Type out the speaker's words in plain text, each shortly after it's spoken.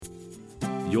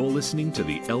You're listening to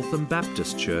the Eltham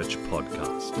Baptist Church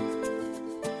podcast.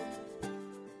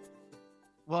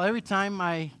 Well, every time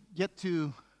I get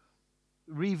to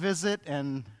revisit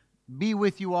and be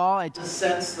with you all, I just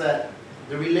sense that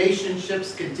the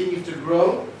relationships continue to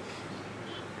grow.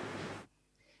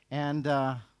 And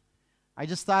I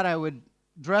just thought I would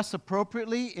dress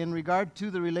appropriately in regard to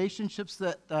the relationships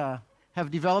that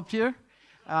have developed here.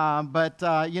 But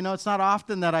it's not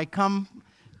often that I come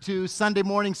to Sunday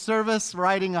morning service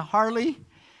riding a Harley.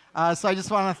 So I just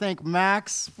want to thank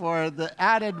Max for the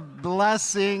added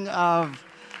blessing of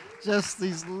just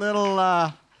these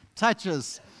little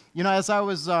touches. You know, as I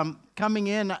was coming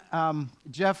in,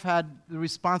 Jeff had the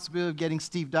responsibility of getting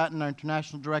Steve Dutton, our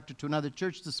international director, to another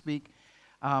church to speak.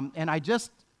 And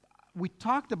we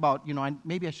talked about,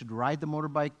 maybe I should ride the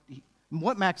motorbike.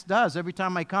 What Max does, every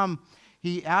time I come,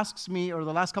 he asks me, or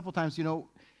the last couple times,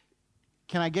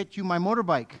 can I get you my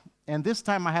motorbike? And this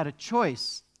time I had a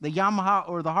choice, the Yamaha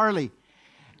or the Harley.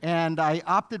 And I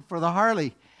opted for the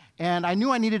Harley. And I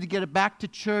knew I needed to get it back to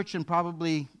church and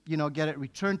probably, get it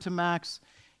returned to Max.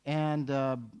 And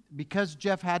because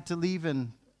Jeff had to leave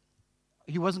and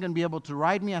he wasn't going to be able to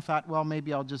ride me, I thought, well,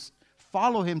 maybe I'll just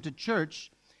follow him to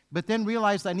church. But then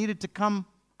realized I needed to come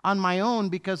on my own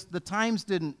because the times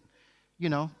didn't,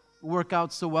 work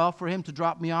out so well for him to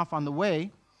drop me off on the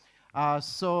way.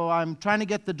 So I'm trying to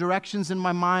get the directions in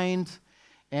my mind,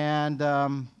 and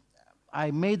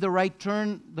I made the right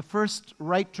turn, the first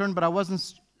right turn, but I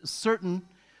wasn't certain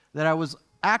that I was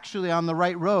actually on the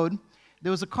right road.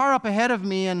 There was a car up ahead of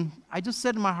me, and I just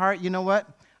said in my heart, you know what?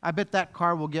 I bet that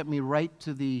car will get me right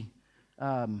to the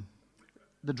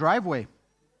driveway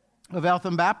of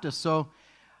Eltham Baptist. So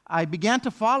I began to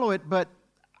follow it, but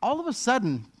all of a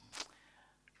sudden,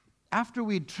 after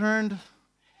we'd turned,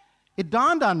 it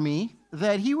dawned on me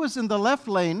that he was in the left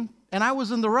lane and I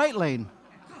was in the right lane.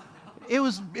 It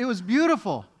was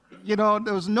beautiful.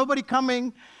 There was nobody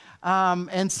coming,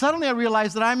 and suddenly I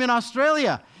realized that I'm in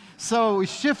Australia. So we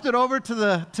shifted over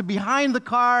to behind the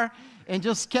car and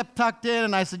just kept tucked in.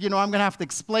 And I said, I'm going to have to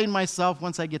explain myself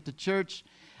once I get to church.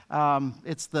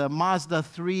 It's the Mazda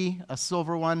 3, a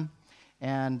silver one.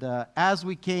 And as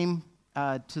we came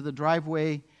to the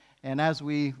driveway and as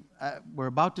we were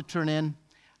about to turn in,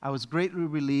 I was greatly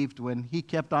relieved when he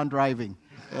kept on driving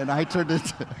and I turned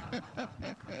it.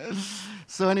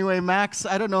 So anyway, Max,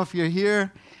 I don't know if you're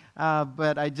here,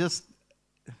 but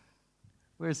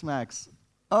where's Max?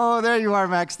 Oh, there you are,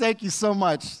 Max. Thank you so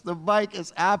much. The bike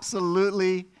is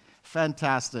absolutely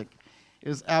fantastic. It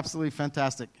was absolutely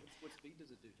fantastic. What speed does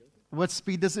it do, Joe? What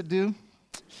speed does it do?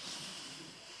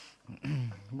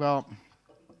 Well,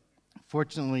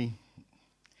 fortunately,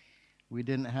 we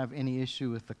didn't have any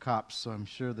issue with the cops, so I'm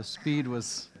sure the speed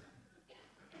was...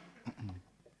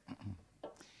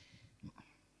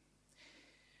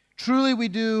 Truly, we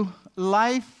do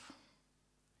life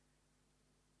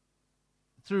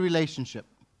through relationship.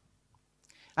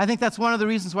 I think that's one of the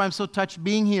reasons why I'm so touched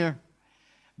being here,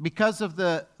 because of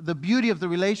the beauty of the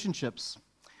relationships.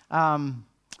 I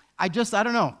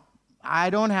don't know.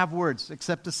 I don't have words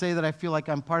except to say that I feel like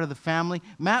I'm part of the family.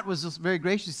 Matt was just very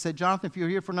gracious. He said, Johnathan, if you're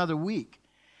here for another week,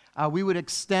 we would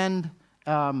extend,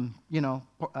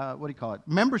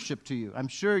 membership to you. I'm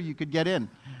sure you could get in.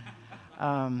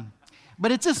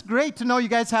 But it's just great to know you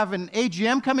guys have an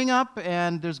AGM coming up,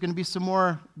 and there's going to be some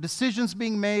more decisions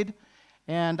being made.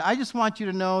 And I just want you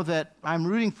to know that I'm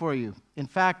rooting for you. In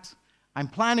fact, I'm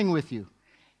planning with you.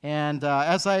 And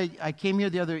as I came here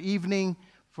the other evening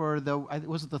for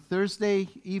the Thursday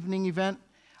evening event,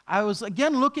 I was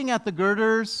again looking at the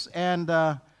girders and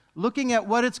looking at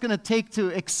what it's going to take to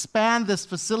expand this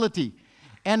facility.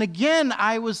 And again,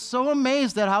 I was so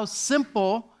amazed at how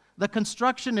simple the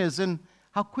construction is and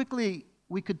how quickly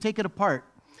we could take it apart.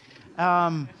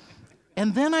 And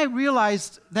then I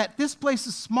realized that this place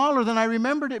is smaller than I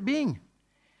remembered it being.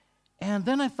 And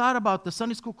then I thought about the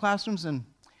Sunday school classrooms, and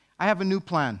I have a new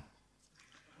plan.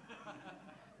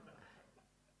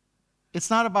 It's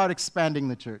not about expanding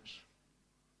the church.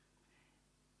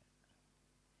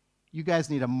 You guys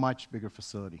need a much bigger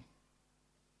facility.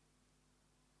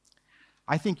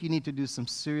 I think you need to do some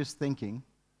serious thinking.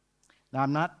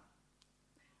 Now,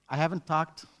 I haven't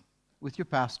talked with your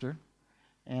pastor,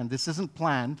 and this isn't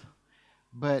planned,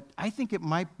 but I think it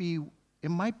might be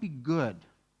good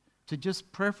to just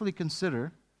prayerfully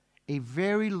consider a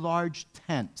very large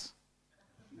tent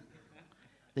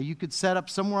that you could set up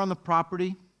somewhere on the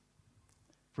property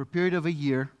for a period of a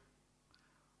year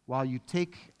while you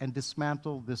take and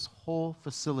dismantle this whole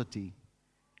facility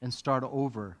and start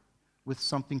over with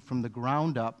something from the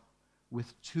ground up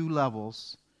with 2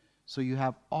 levels, so you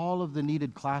have all of the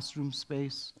needed classroom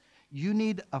space. you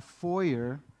need a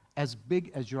foyer as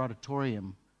big as your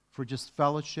auditorium for just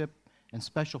fellowship and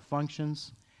special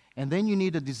functions. And then you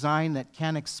need a design that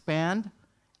can expand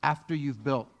after you've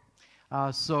built.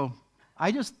 So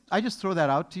I just throw that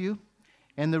out to you.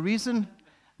 And the reason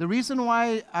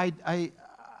why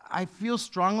I feel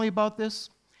strongly about this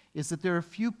is that there are a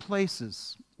few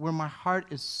places where my heart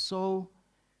is so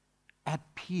at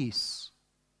peace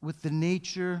with the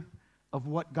nature of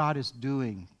what God is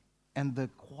doing and the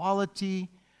quality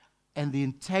and the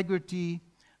integrity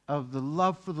of the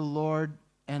love for the Lord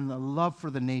and the love for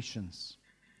the nations.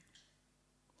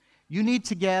 You need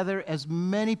to gather as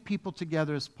many people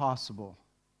together as possible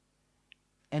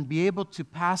and be able to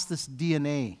pass this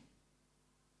DNA.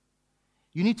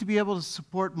 You need to be able to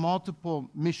support multiple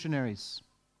missionaries.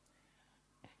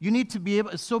 You need to be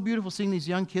able, it's so beautiful seeing these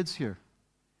young kids here.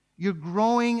 You're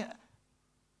growing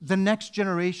the next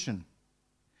generation.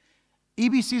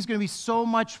 EBC is going to be so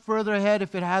much further ahead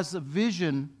if it has a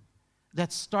vision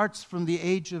that starts from the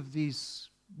age of these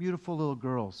beautiful little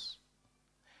girls.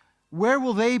 Where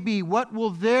will they be? What will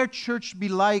their church be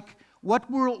like? What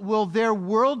will their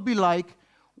world be like?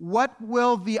 What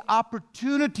will the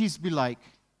opportunities be like?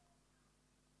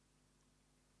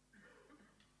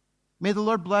 May the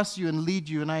Lord bless you and lead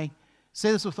you. And I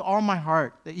say this with all my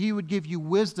heart, that He would give you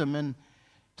wisdom. And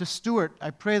to Stuart,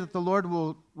 I pray that the Lord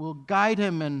will guide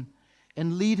him and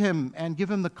lead him and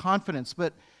give him the confidence.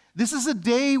 But this is a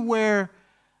day where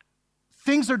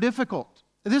things are difficult.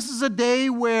 This is a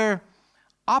day where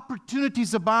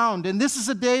opportunities abound. And this is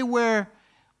a day where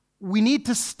we need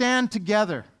to stand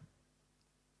together.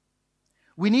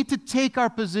 We need to take our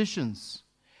positions.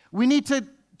 We need to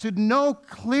know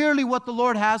clearly what the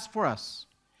Lord has for us,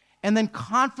 and then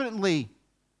confidently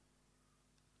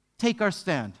take our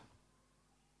stand.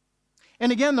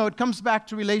 And again, though, it comes back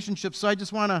to relationships, so I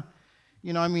just want to,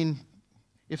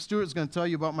 if Stuart's going to tell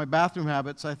you about my bathroom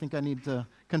habits, I think I need to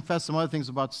confess some other things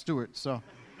about Stuart. So,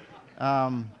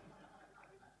 by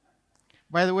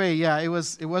the way, yeah, it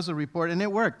was a report, and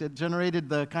it worked. It generated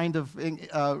the kind of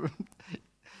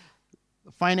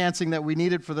financing that we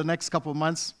needed for the next couple of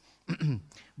months.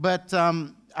 But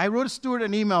I wrote Stuart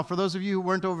an email for those of you who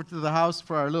weren't over to the house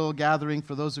for our little gathering,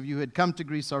 for those of you who had come to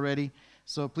Greece already.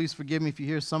 So please forgive me if you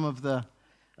hear some of the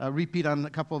repeat on a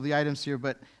couple of the items here.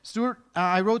 But Stuart,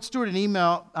 I wrote Stuart an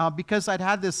email because I'd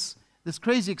had this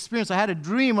crazy experience. I had a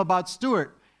dream about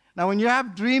Stuart. Now, when you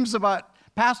have dreams about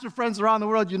pastor friends around the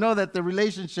world, you know that the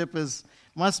relationship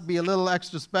must be a little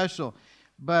extra special.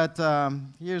 But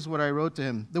here's what I wrote to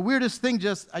him. The weirdest thing,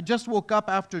 I just woke up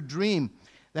after a dream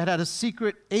that had a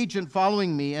secret agent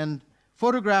following me and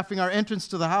photographing our entrance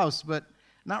to the house, but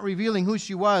not revealing who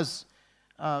she was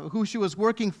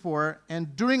working for.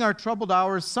 And during our troubled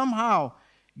hours, somehow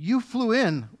you flew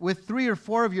in with 3 or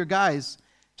 4 of your guys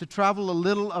to travel a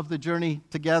little of the journey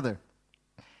together.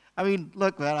 I mean,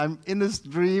 look, man, I'm in this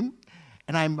dream,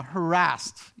 and I'm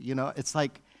harassed. It's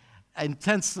like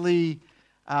intensely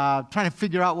trying to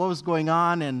figure out what was going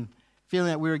on and feeling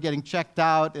that we were getting checked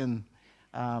out. And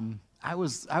I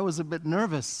was a bit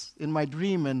nervous in my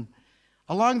dream. And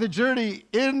along the journey,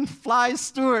 in flies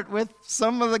Stuart with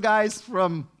some of the guys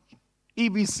from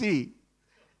EBC.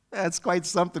 That's quite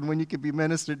something when you can be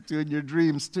ministered to in your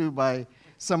dreams, too, by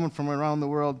someone from around the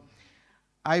world.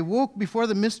 I woke before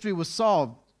the mystery was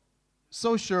solved.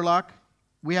 So, Sherlock,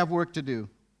 we have work to do.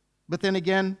 But then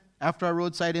again, after our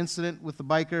roadside incident with the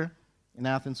biker in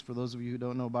Athens, for those of you who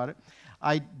don't know about it,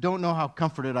 I don't know how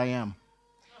comforted I am.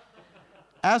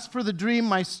 As for the dream,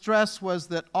 my stress was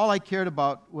that all I cared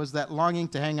about was that longing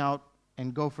to hang out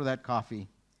and go for that coffee,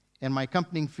 and my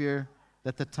accompanying fear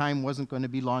that the time wasn't going to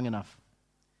be long enough.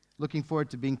 Looking forward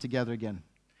to being together again.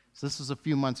 So this was a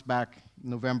few months back,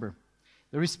 November.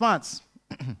 The response,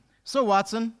 so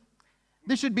Watson,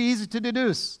 this should be easy to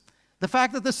deduce. The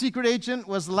fact that the secret agent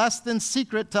was less than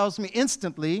secret tells me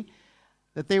instantly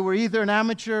that they were either an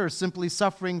amateur or simply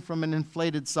suffering from an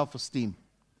inflated self-esteem,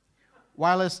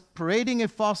 whilst parading a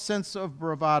false sense of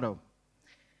bravado.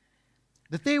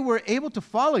 That they were able to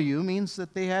follow you means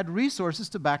that they had resources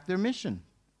to back their mission.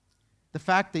 The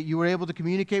fact that you were able to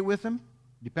communicate with them,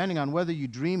 depending on whether you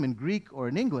dream in Greek or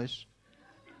in English,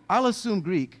 I'll assume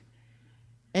Greek,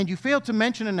 and you failed to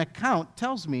mention an account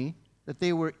tells me that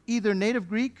they were either native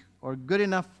Greek or good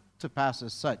enough to pass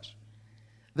as such.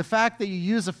 The fact that you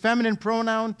use a feminine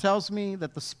pronoun tells me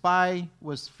that the spy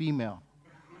was female.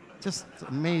 Just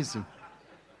amazing.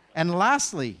 And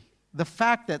lastly, the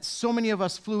fact that so many of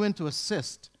us flew in to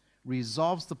assist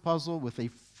resolves the puzzle with a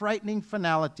frightening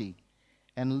finality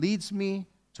and leads me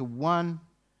to one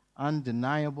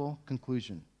undeniable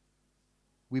conclusion.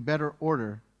 We better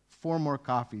order 4 more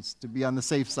coffees to be on the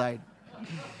safe side.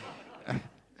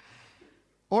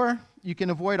 Or you can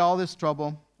avoid all this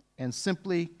trouble and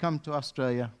simply come to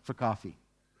Australia for coffee.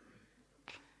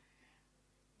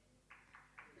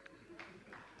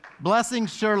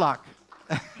 Blessings, Sherlock.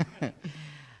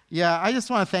 Yeah, I just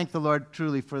want to thank the Lord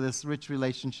truly for this rich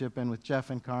relationship, and with Jeff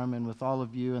and Carmen, with all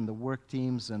of you and the work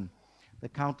teams and the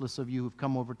countless of you who've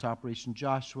come over to Operation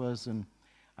Joshua's, and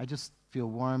I just feel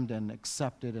warmed and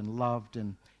accepted and loved,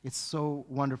 and it's so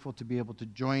wonderful to be able to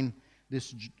join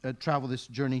this, travel this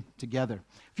journey together.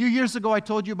 A few years ago, I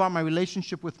told you about my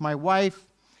relationship with my wife.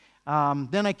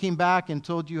 Then I came back and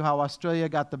told you how Australia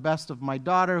got the best of my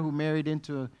daughter, who married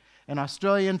into an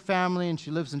Australian family, and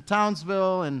she lives in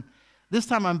Townsville. And this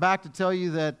time I'm back to tell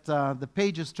you that the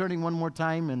page is turning one more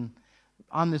time and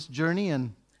on this journey, and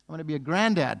I'm going to be a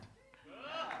granddad.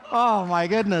 Oh, my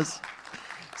goodness.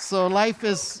 So life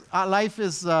is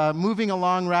moving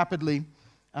along rapidly.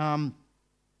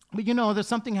 But you know, there's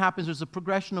something happens. There's a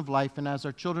progression of life, and as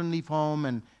our children leave home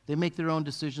and they make their own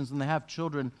decisions and they have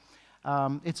children,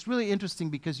 it's really interesting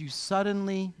because you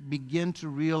suddenly begin to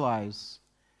realize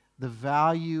the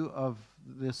value of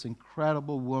this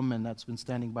incredible woman that's been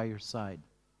standing by your side.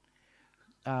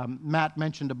 Matt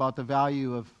mentioned about the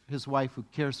value of his wife who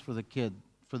cares for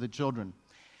the children.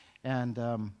 And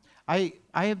I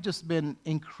have just been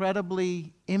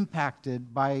incredibly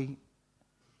impacted by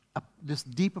this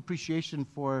deep appreciation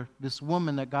for this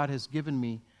woman that God has given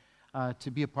me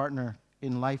to be a partner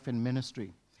in life and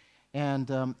ministry.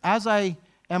 And as I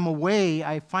am away,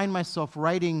 I find myself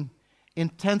writing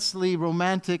intensely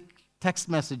romantic text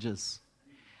messages.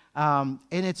 And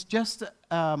it's just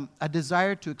a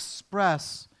desire to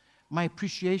express my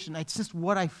appreciation. It's just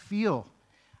what I feel.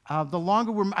 The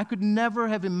longer I could never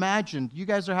have imagined. You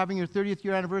guys are having your 30th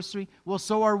year anniversary. Well,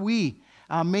 so are we,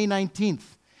 May 19th.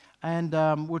 And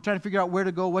we're trying to figure out where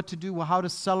to go, what to do, how to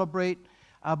celebrate.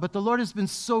 But the Lord has been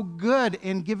so good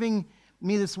in giving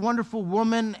me this wonderful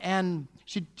woman. And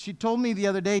she told me the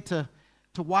other day to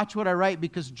watch what I write,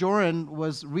 because Joran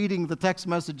was reading the text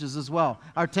messages as well,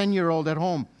 our 10-year-old at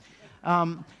home.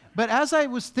 But as I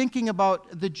was thinking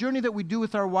about the journey that we do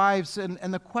with our wives,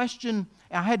 and the question,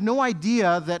 I had no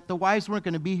idea that the wives weren't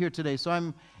going to be here today, so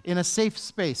I'm in a safe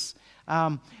space.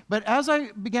 But as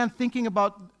I began thinking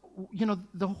about,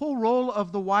 the whole role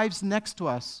of the wives next to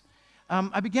us,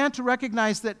 I began to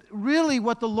recognize that really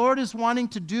what the Lord is wanting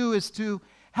to do is to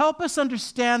help us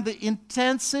understand the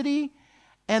intensity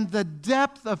and the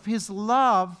depth of His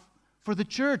love for the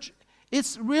church.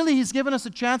 It's really, He's given us a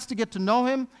chance to get to know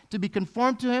Him, to be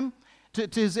conformed to Him, to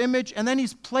His image, and then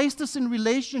He's placed us in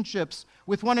relationships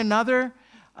with one another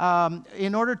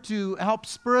in order to help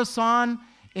spur us on,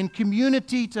 in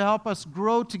community to help us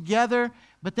grow together.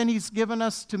 But then He's given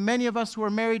us, to many of us who are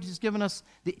married, He's given us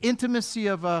the intimacy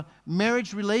of a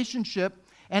marriage relationship.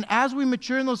 And as we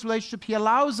mature in those relationships, He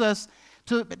allows us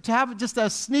to have just a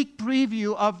sneak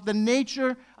preview of the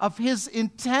nature of His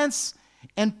intense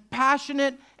and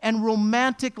passionate and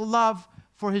romantic love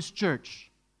for His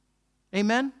church.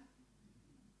 Amen?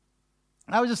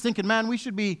 I was just thinking, man, we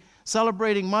should be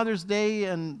celebrating Mother's Day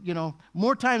and,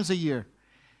 more times a year.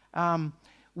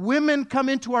 Women come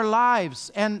into our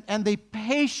lives and they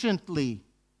patiently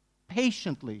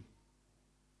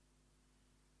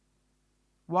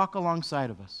walk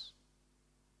alongside of us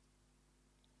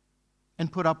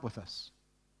and put up with us.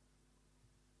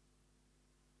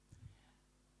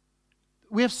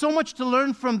 We have so much to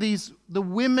learn from the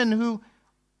women who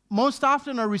most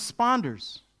often are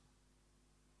responders.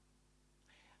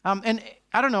 And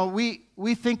I don't know,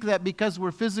 we think that because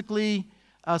we're physically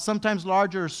sometimes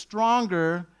larger or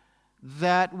stronger,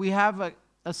 that we have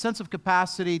a sense of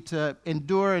capacity to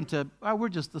endure and we're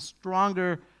just the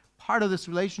stronger part of this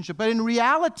relationship. But in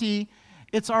reality,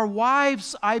 it's our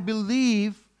wives, I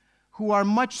believe, who are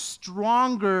much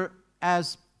stronger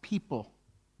as people.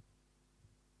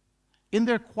 In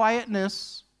their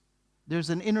quietness, there's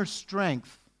an inner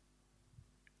strength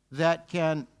that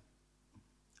can,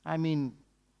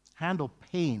 handle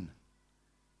pain.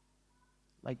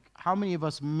 Like, how many of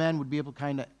us men would be able to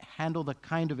kind of handle the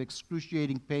kind of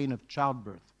excruciating pain of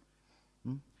childbirth?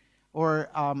 Or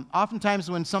oftentimes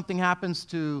when something happens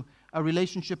to a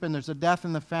relationship and there's a death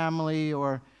in the family,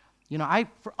 or,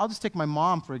 I'll just take my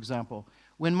mom, for example.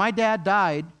 When my dad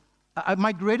died,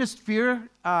 my greatest fear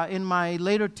in my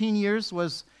later teen years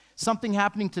was something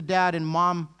happening to Dad and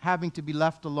Mom having to be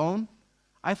left alone.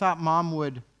 I thought Mom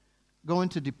would go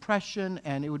into depression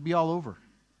and it would be all over.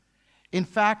 In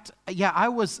fact, I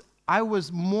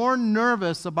was more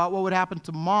nervous about what would happen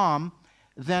to Mom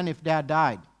than if Dad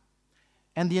died.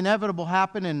 And the inevitable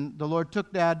happened, and the Lord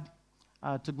took Dad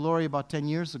to glory about 10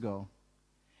 years ago.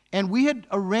 And we had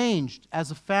arranged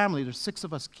as a family, there's 6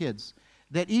 of us kids,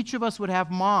 that each of us would have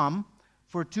mom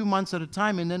for 2 months at a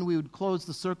time, and then we would close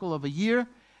the circle of a year,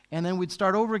 and then we'd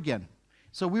start over again.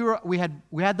 So we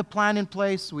had the plan in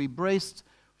place. We braced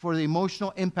for the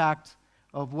emotional impact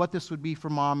of what this would be for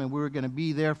mom, and we were going to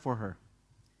be there for her.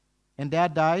 And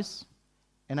Dad dies,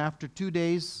 and after 2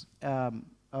 days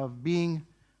of being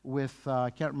with,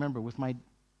 I can't remember,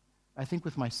 I think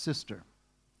with my sister,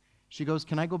 she goes,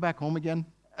 "Can I go back home again?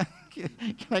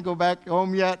 Can I go back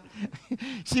home yet?"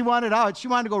 She wanted out. She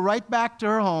wanted to go right back to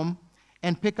her home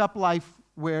and pick up life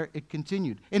where it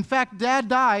continued. In fact, Dad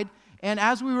died, and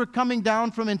as we were coming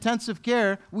down from intensive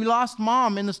care, we lost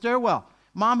Mom in the stairwell.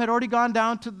 Mom had already gone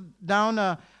down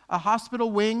a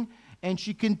hospital wing, and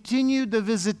she continued the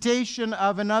visitation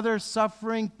of another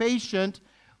suffering patient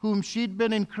whom she'd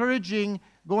been encouraging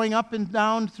going up and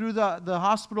down through the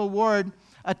hospital ward,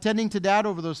 attending to Dad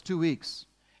over those 2 weeks.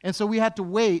 And so we had to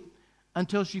wait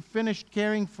until she finished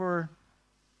caring for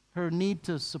her need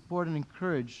to support and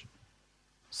encourage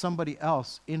somebody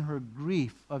else in her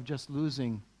grief of just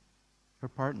losing her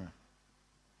partner.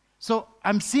 So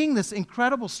I'm seeing this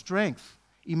incredible strength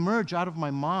emerge out of my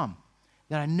mom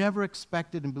that I never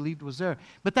expected and believed was there.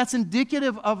 But that's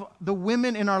indicative of the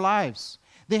women in our lives.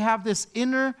 They have this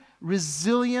inner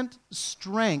resilient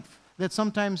strength that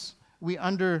sometimes we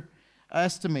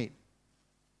underestimate.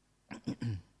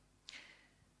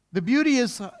 The beauty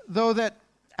is, though, that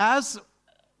as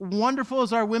wonderful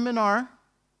as our women are,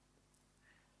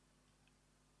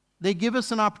 they give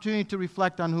us an opportunity to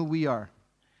reflect on who we are.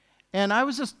 And I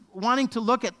was just wanting to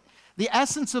look at the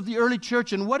essence of the early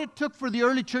church and what it took for the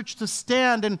early church to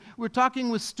stand. And we were talking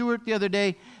with Stuart the other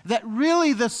day that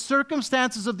really the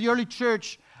circumstances of the early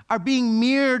church are being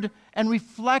mirrored and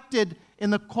reflected in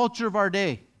the culture of our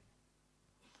day.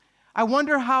 I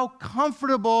wonder how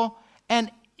comfortable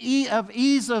and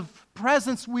ease of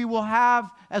presence we will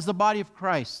have as the body of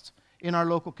Christ in our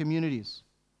local communities.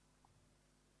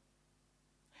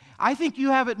 I think you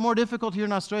have it more difficult here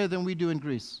in Australia than we do in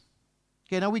Greece.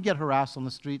 Okay, now we get harassed on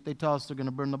the street. They tell us they're going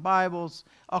to burn the Bibles,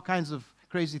 all kinds of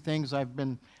crazy things. I've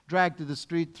been dragged to the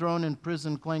street, thrown in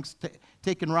prison clinks,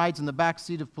 taken rides in the back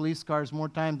seat of police cars more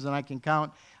times than I can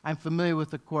count. I'm familiar with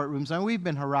the courtrooms. I mean, we've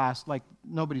been harassed like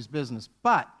nobody's business.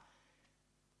 But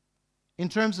in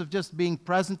terms of just being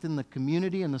present in the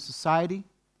community and the society,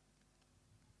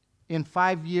 in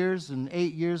 5 years, in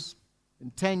 8 years,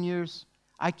 in 10 years,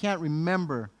 I can't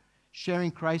remember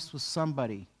sharing Christ with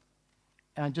somebody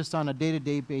and just on a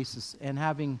day-to-day basis and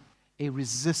having a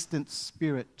resistant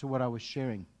spirit to what I was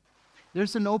sharing.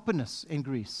 There's an openness in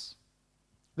Greece.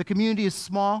 The community is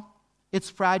small, it's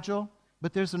fragile,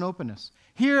 but there's an openness.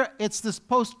 Here, it's this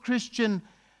post-Christian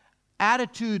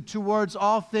attitude towards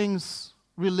all things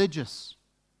religious.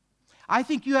 I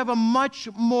think you have a much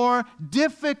more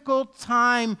difficult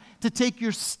time to take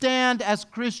your stand as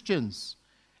Christians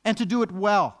and to do it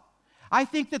well. I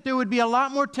think that there would be a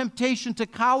lot more temptation to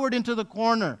cower into the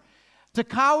corner, to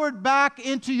cower back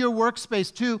into your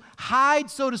workspace, to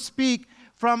hide, so to speak,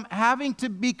 from having to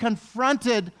be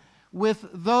confronted with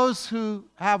those who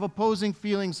have opposing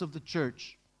feelings of the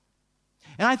church.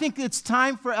 And I think it's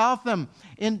time for Eltham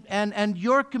and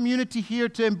your community here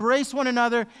to embrace one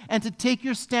another and to take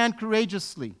your stand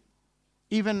courageously,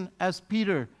 even as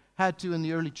Peter had to in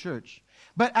the early church.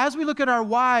 But as we look at our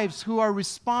wives who are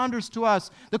responders to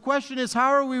us, the question is, how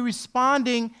are we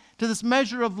responding to this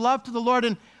measure of love to the Lord,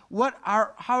 and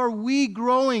how are we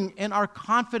growing in our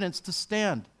confidence to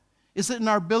stand? Is it in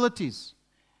our abilities?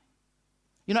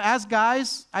 You know, as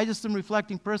guys, I just am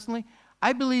reflecting personally,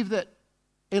 I believe that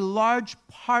a large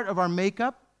part of our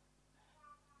makeup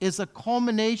is a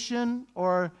culmination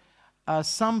or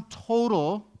sum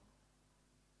total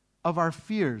of our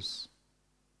fears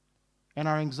and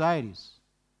our anxieties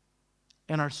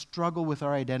and our struggle with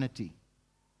our identity.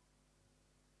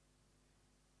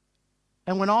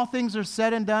 And when all things are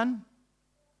said and done,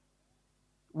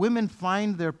 women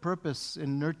find their purpose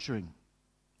in nurturing,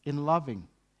 in loving,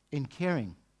 in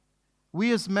caring.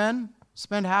 We as men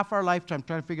spend half our lifetime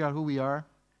trying to figure out who we are,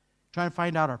 trying to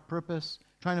find out our purpose,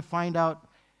 trying to find out,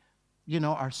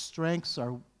 our strengths,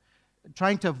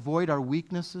 trying to avoid our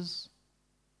weaknesses.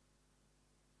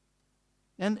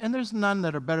 And there's none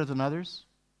that are better than others.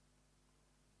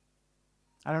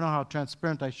 I don't know how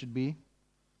transparent I should be,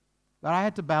 but I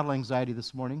had to battle anxiety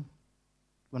this morning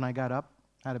when I got up.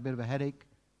 Had a bit of a headache.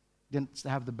 Didn't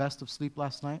have the best of sleep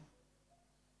last night.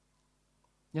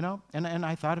 And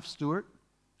I thought of Stuart,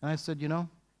 and I said,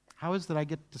 how is it that I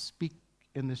get to speak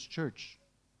in this church?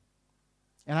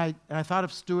 And I thought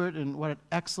of Stuart and what an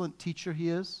excellent teacher he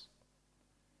is.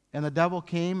 And the devil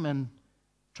came and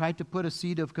tried to put a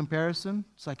seed of comparison.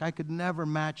 It's like I could never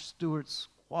match Stuart's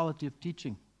quality of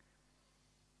teaching.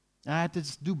 And I had to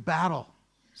just do battle.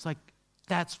 It's like,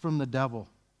 that's from the devil.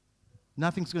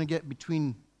 Nothing's going to get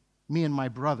between me and my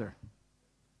brother.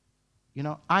 You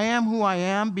know, I am who I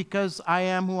am because I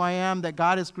am who I am that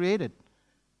God has created.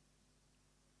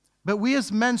 But we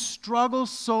as men struggle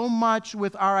so much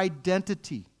with our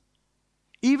identity.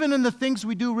 Even in the things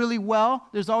we do really well,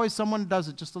 there's always someone who does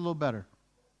it just a little better.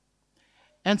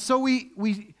 And so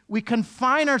we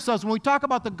confine ourselves. When we talk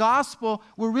about the gospel,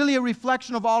 we're really a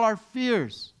reflection of all our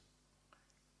fears.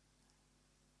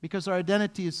 Because our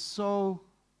identity is so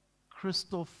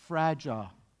crystal fragile.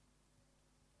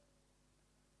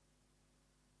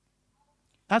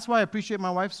 That's why I appreciate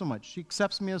my wife so much. She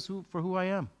accepts me for who I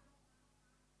am.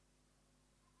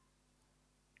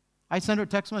 I sent her a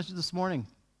text message this morning.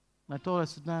 And I told her, I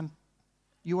said, man,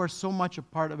 you are so much a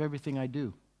part of everything I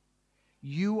do.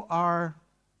 You are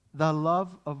the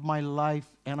love of my life,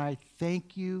 and I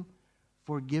thank you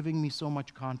for giving me so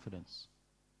much confidence.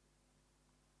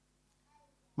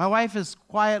 My wife has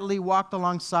quietly walked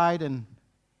alongside, and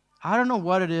I don't know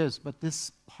what it is, but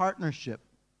this partnership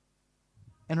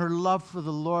and her love for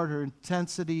the Lord, her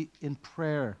intensity in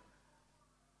prayer,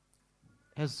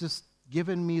 has just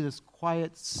given me this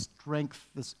quiet strength,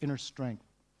 this inner strength.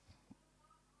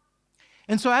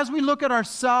 And so as we look at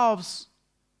ourselves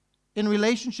in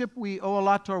relationship, we owe a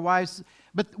lot to our wives,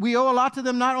 but we owe a lot to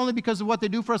them not only because of what they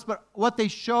do for us, but what they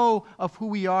show of who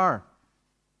we are.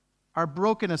 Our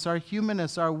brokenness, our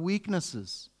humanness, our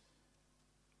weaknesses.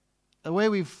 The way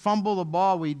we fumble the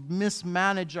ball, we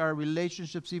mismanage our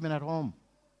relationships even at home.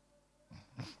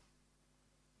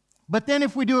 But then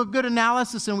if we do a good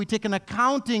analysis and we take an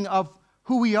accounting of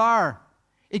who we are,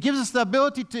 it gives us the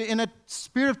ability to, in a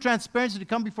spirit of transparency, to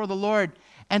come before the Lord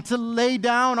and to lay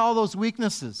down all those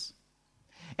weaknesses.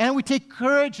 And we take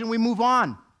courage and we move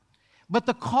on. But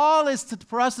the call is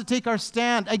for us to take our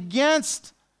stand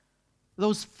against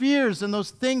those fears and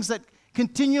those things that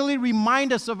continually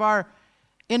remind us of our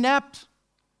inept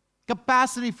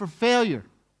capacity for failure.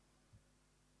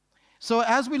 So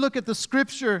as we look at the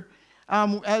scripture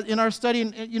in our study,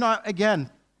 again,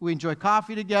 we enjoy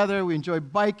coffee together, we enjoy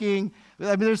biking.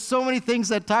 I mean, there's so many things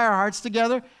that tie our hearts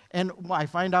together, and I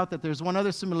find out that there's one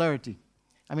other similarity.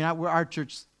 I mean, our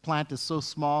church plant is so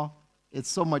small, it's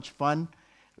so much fun.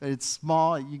 It's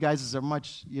small, you guys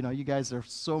are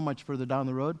so much further down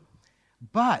the road.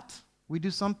 But we do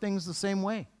some things the same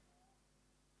way.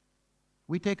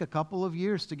 We take a couple of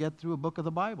years to get through a book of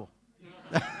the Bible.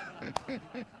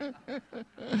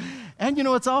 And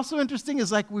what's also interesting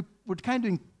is like we're kind of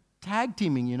doing tag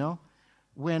teaming,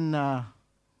 when I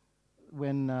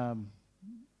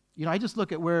just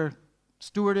look at where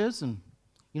Stuart is, and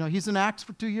he's in Acts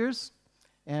for 2 years,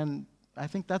 and I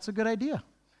think that's a good idea.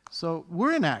 So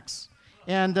we're in Acts,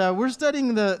 and we're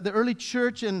studying the early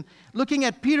church and looking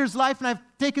at Peter's life, and I've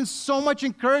taken so much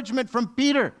encouragement from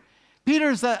Peter.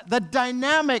 Peter's the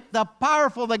dynamic, the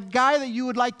powerful, the guy that you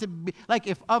would like to be. Like,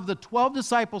 if of the 12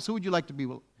 disciples, who would you like to be?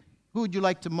 Who would you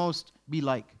like to most be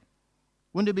like?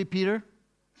 Wouldn't it be Peter?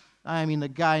 I mean, the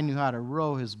guy knew how to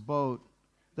row his boat.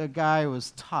 The guy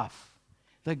was tough.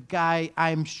 The guy,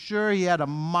 I'm sure he had a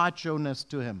macho-ness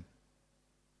to him.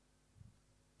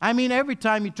 I mean, every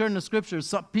time you turn to Scripture,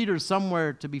 Peter's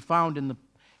somewhere to be found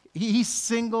he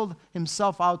singled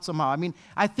himself out somehow. I mean,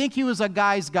 I think he was a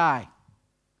guy's guy.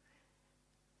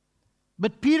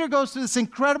 But Peter goes through this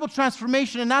incredible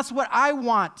transformation, and that's what I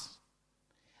want.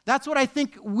 That's what I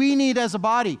think we need as a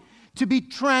body, to be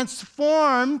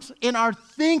transformed in our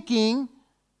thinking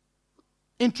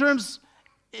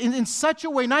in such a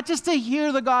way, not just to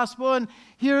hear the gospel and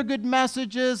hear good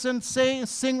messages and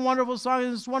sing wonderful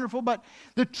songs, it's wonderful, but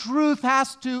the truth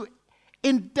has to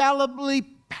indelibly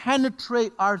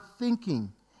penetrate our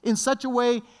thinking in such a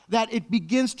way that it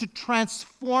begins to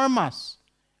transform us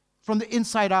from the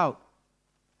inside out.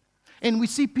 And we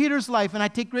see Peter's life, and I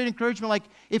take great encouragement. Like,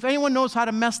 if anyone knows how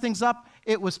to mess things up,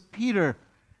 it was Peter.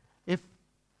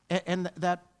 And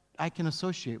that I can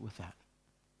associate with that.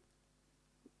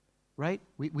 Right?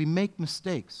 We make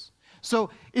mistakes. So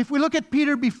if we look at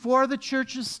Peter before the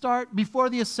churches start, before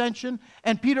the ascension,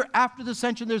 and Peter after the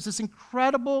ascension, there's this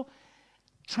incredible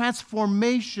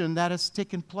transformation that has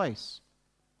taken place.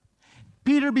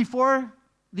 Peter before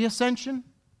the ascension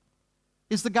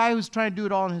is the guy who's trying to do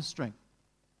it all in his strength.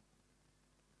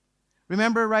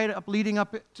 Remember, leading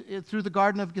up through the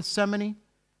Garden of Gethsemane?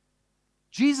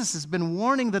 Jesus has been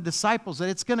warning the disciples that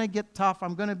it's going to get tough.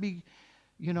 I'm going to be,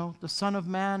 the Son of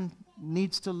Man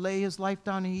needs to lay his life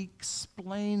down. And he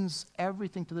explains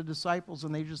everything to the disciples,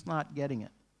 and they're just not getting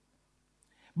it.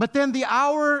 But then the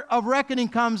hour of reckoning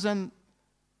comes and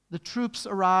the troops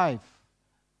arrive.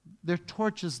 Their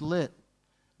torches lit,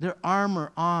 their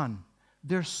armor on,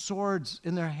 their swords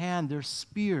in their hand, their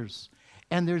spears.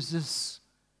 And there's this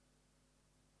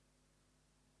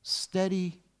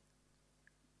steady,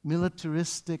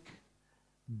 militaristic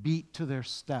beat to their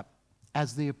step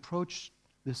as they approach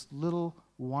this little,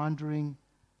 wandering,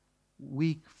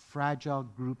 weak, fragile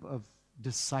group of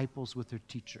disciples with their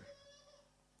teacher.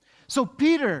 So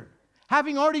Peter,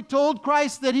 having already told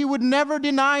Christ that he would never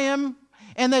deny him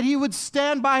and that he would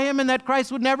stand by him and that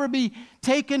Christ would never be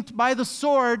taken by the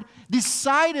sword,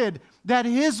 decided that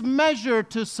his measure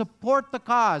to support the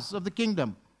cause of the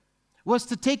kingdom was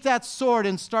to take that sword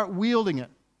and start wielding it.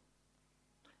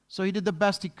 So he did the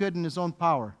best he could in his own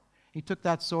power. He took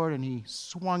that sword and he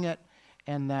swung it,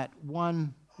 and that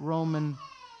one Roman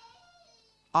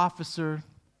officer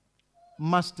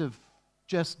must have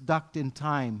just ducked in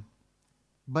time,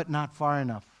 but not far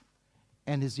enough,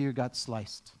 and his ear got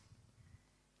sliced.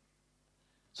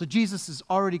 So Jesus is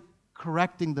already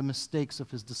correcting the mistakes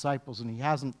of his disciples,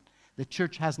 and the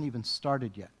church hasn't even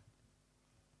started yet.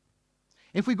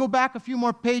 If we go back a few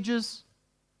more pages,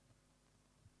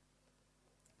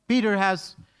 Peter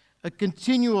has a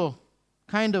continual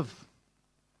kind of,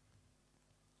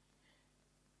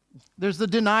 there's the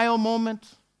denial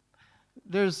moment.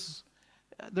 There's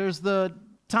the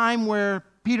time where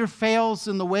Peter fails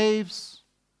in the waves.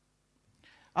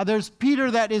 There's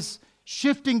Peter that is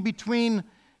shifting between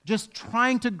just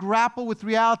trying to grapple with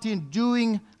reality and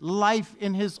doing life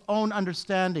in his own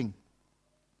understanding.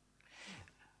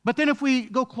 But then if we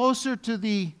go closer to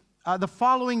the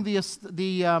following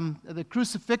the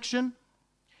crucifixion,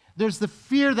 there's the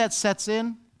fear that sets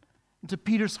in into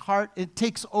Peter's heart. It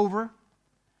takes over.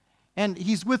 And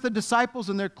he's with the disciples,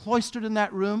 and they're cloistered in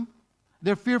that room.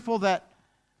 They're fearful that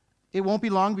it won't be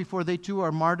long before they too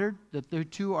are martyred, that they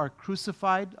too are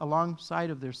crucified alongside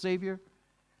of their Savior.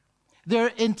 Their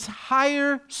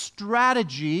entire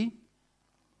strategy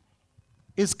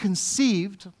is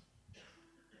conceived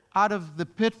out of the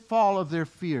pitfall of their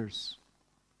fears.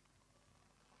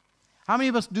 How many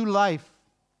of us do life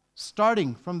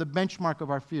starting from the benchmark of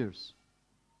our fears?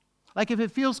 Like if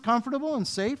it feels comfortable and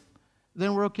safe,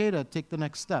 then we're okay to take the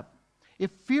next step.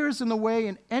 If fear is in the way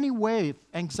in any way, if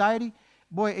anxiety,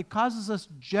 boy, it causes us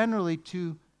generally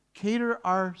to cater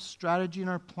our strategy and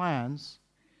our plans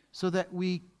so that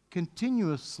we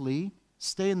continuously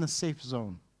stay in the safe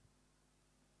zone.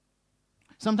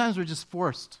 Sometimes we're just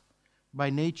forced by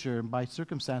nature and by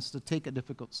circumstance to take a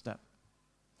difficult step.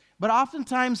 But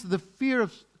oftentimes the fear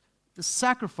of the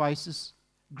sacrifice is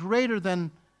greater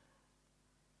than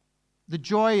the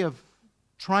joy of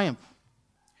triumph.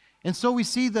 And so we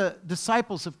see the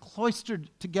disciples have cloistered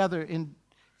together in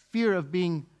fear of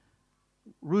being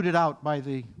rooted out by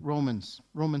the Roman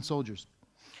soldiers.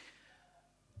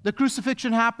 The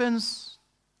crucifixion happens,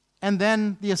 and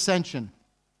then the ascension.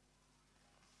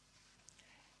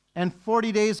 And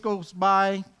 40 days goes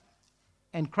by,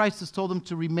 and Christ has told them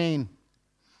to remain.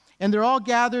 And they're all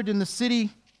gathered in the city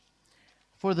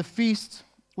for the feast.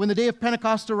 When the day of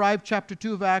Pentecost arrived, chapter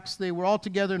 2 of Acts, they were all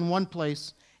together in one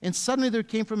place. And suddenly there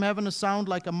came from heaven a sound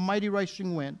like a mighty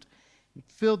rushing wind. It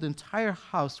filled the entire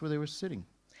house where they were sitting.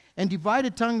 And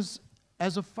divided tongues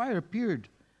as of fire appeared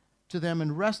to them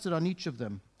and rested on each of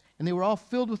them. And they were all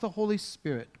filled with the Holy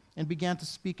Spirit and began to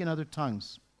speak in other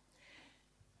tongues.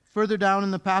 Further down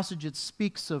in the passage, it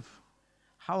speaks of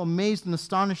how amazed and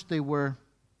astonished they were,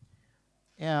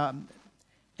 and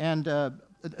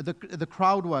the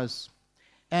crowd was.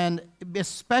 And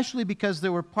especially because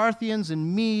there were Parthians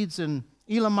and Medes and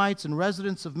Elamites and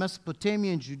residents of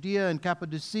Mesopotamia and Judea and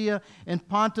Cappadocia and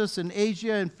Pontus and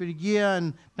Asia and Phrygia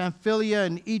and Pamphylia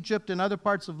and Egypt and other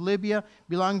parts of Libya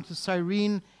belonging to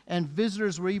Cyrene, and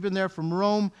visitors were even there from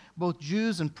Rome, both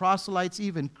Jews and proselytes,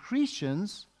 even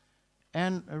Cretians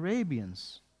and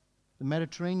Arabians. The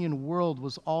Mediterranean world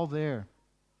was all there.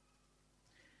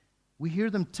 We hear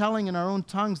them telling in our own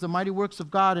tongues the mighty works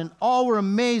of God, and all were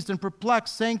amazed and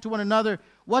perplexed, saying to one another,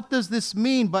 "What does this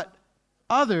mean?" But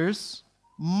others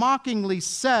mockingly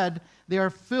said, "They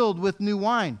are filled with new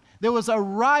wine." There was a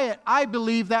riot, I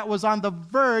believe, that was on the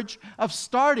verge of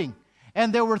starting.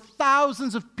 And there were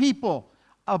thousands of people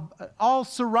all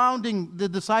surrounding the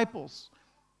disciples.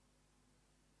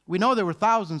 We know there were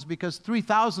thousands because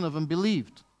 3,000 of them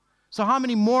believed. So how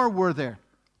many more were there?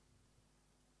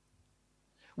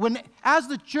 As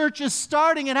the church is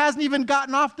starting, it hasn't even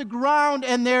gotten off the ground,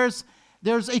 and there's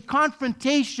a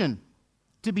confrontation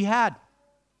to be had.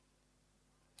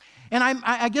 And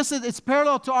I guess it's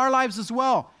parallel to our lives as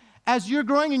well. As you're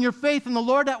growing in your faith, and the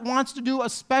Lord that wants to do a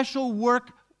special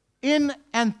work in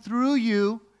and through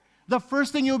you, the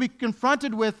first thing you'll be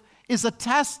confronted with is a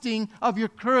testing of your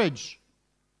courage.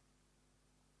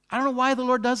 I don't know why the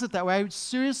Lord does it that way. I would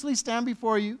seriously stand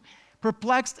before you,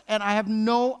 perplexed, and I have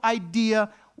no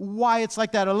idea why it's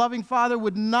like that. A loving father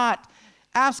would not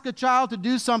ask a child to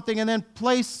do something and then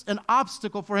place an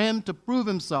obstacle for him to prove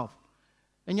himself.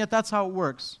 And yet that's how it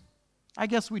works. I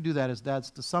guess we do that as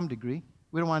dads to some degree.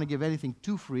 We don't want to give anything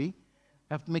too free.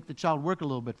 We have to make the child work a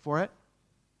little bit for it.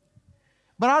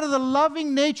 But out of the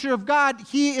loving nature of God,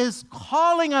 He is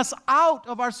calling us out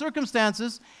of our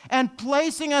circumstances and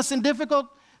placing us in difficult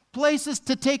places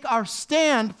to take our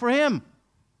stand for Him.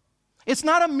 It's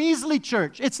not a measly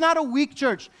church. It's not a weak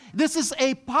church. This is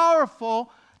a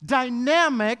powerful,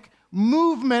 dynamic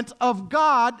movement of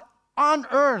God on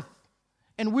earth.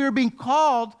 And we're being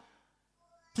called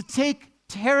to take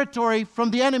territory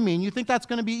from the enemy. And you think that's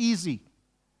going to be easy.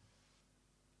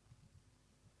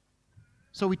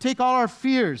 So we take all our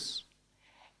fears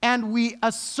and we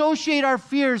associate our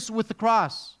fears with the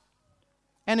cross.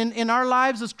 And in our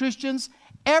lives as Christians,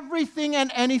 everything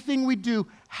and anything we do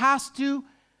has to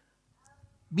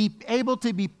be able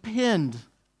to be pinned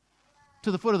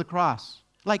to the foot of the cross.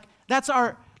 Like that's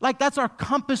our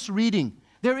compass reading.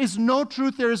 There is no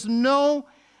truth.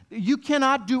 You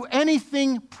cannot do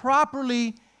anything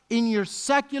properly in your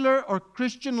secular or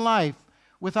Christian life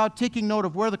without taking note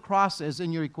of where the cross is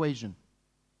in your equation.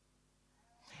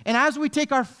 And as we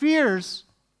take our fears,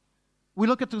 we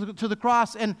look to the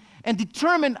cross and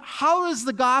determine how is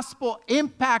the gospel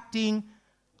impacting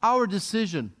our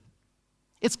decision.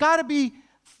 It's got to be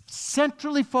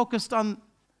centrally focused on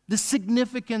the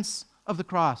significance of the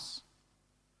cross.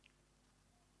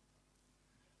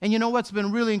 And you know what's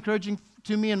been really encouraging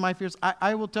to me in my fears?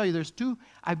 I will tell you, there's two.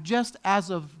 I've just,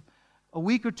 as of a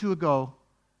week or two ago,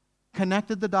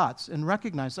 connected the dots and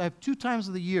recognized I have 2 times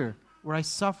of the year where I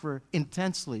suffer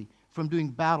intensely from doing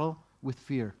battle with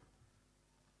fear.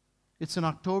 It's in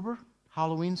October,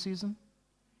 Halloween season,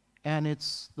 and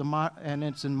it's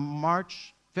in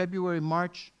March, February,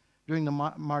 March, during the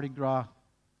Mardi Gras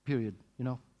period,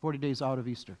 40 days out of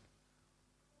Easter.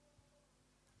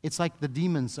 It's like the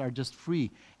demons are just free,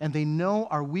 and they know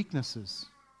our weaknesses.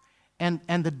 And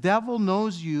the devil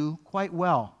knows you quite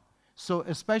well. So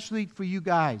especially for you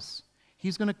guys,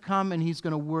 he's going to come and he's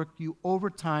going to work you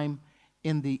overtime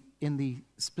in the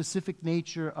specific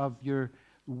nature of your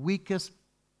weakest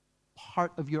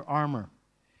part of your armor.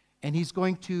 And he's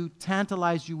going to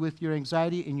tantalize you with your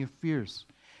anxiety and your fears.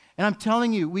 And I'm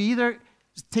telling you, we either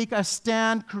take a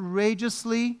stand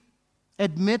courageously,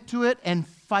 admit to it, and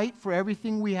fight for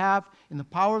everything we have in the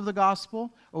power of the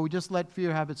gospel, or we just let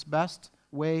fear have its best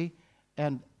way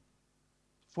and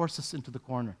force us into the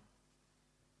corner.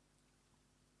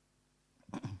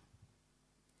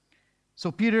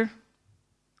 So Peter,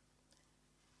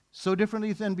 so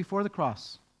differently than before the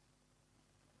cross,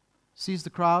 sees the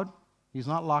crowd. He's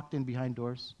not locked in behind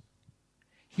doors.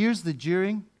 Hears the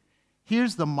jeering,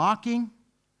 hears the mocking,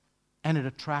 and it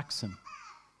attracts him.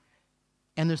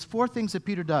 And there's 4 things that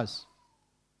Peter does.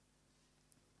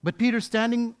 But Peter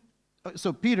let me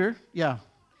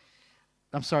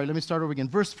start over again.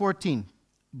 Verse 14.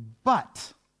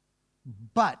 But,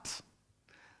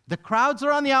 the crowds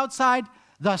are on the outside,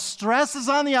 the stress is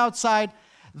on the outside,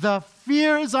 the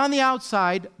fear is on the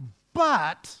outside,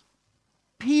 but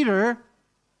Peter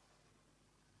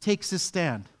takes his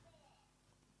stand.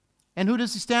 And who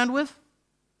does he stand with?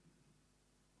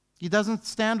 He doesn't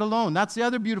stand alone. That's the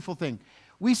other beautiful thing.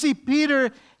 We see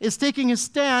Peter is taking his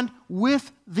stand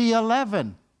with the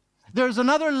 11. There's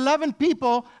another 11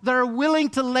 people that are willing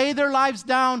to lay their lives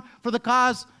down for the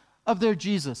cause of their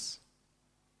Jesus.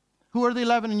 Who are the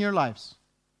 11 in your lives?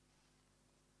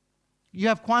 You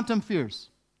have quantum fears.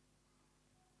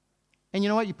 And you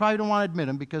know what? You probably don't want to admit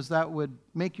them because that would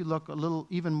make you look a little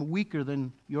even weaker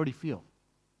than you already feel.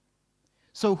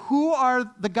 So who are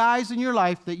the guys in your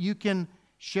life that you can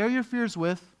share your fears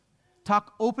with,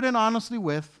 talk open and honestly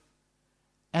with,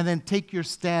 and then take your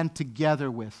stand together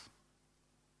with?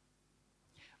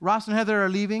 Ross and Heather are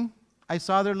leaving. I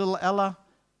saw their little Ella.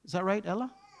 Is that right,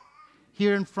 Ella?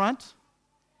 Here in front.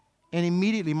 And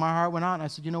immediately my heart went out and I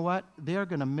said, you know what? They are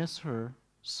going to miss her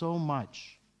so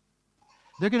much.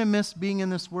 They're going to miss being in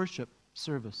this worship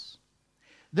service.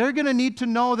 They're going to need to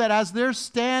know that as they're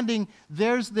standing,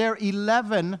 there's their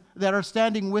 11 that are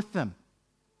standing with them.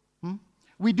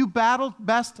 We do battle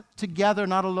best together,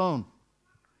 not alone.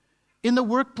 In the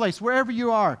workplace, wherever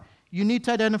you are, you need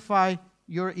to identify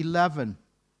your 11.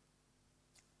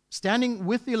 Standing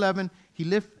with the 11, he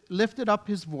lifted up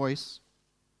his voice.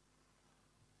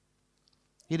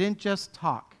 He didn't just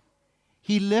talk.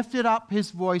 He lifted up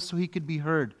his voice so he could be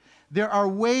heard. There are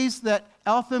ways that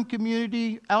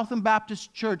Eltham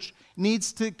Baptist Church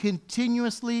needs to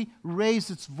continuously raise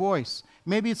its voice.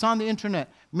 Maybe it's on the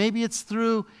internet. Maybe it's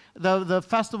through the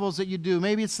festivals that you do.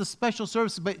 Maybe it's the special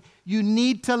services. But you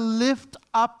need to lift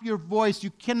up your voice.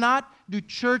 You cannot do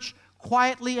church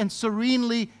quietly and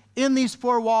serenely in these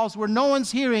four walls where no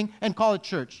one's hearing and call it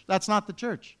church. That's not the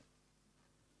church.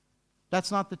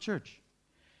 That's not the church.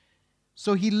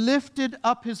 So he lifted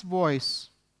up his voice.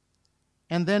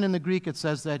 And then in the Greek it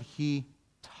says that he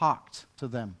talked to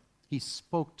them. He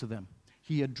spoke to them.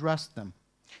 He addressed them.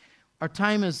 Our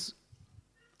time is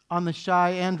on the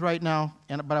shy end right now,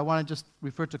 but I want to just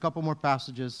refer to a couple more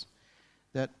passages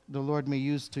that the Lord may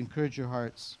use to encourage your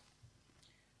hearts.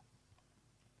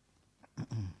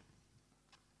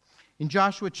 In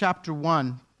Joshua chapter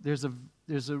 1, there's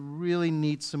a really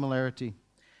neat similarity.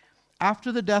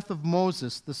 After the death of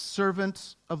Moses, the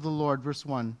servant of the Lord, verse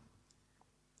 1,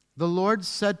 the Lord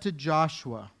said to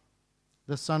Joshua,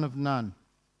 the son of Nun,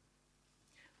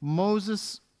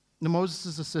 Moses'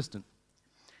 assistant,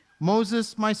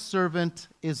 Moses, my servant,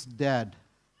 is dead.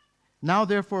 Now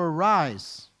therefore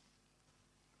arise.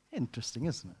 Interesting,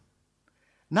 isn't it?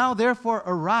 Now therefore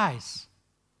arise.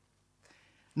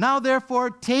 Now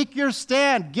therefore take your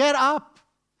stand. Get up.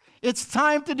 It's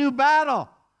time to do battle.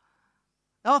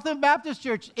 Eltham Baptist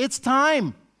Church, it's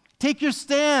time. Take your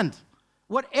stand.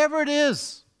 Whatever it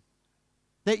is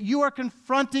that you are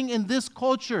confronting in this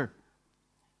culture,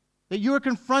 that you are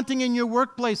confronting in your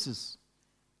workplaces,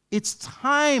 it's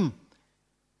time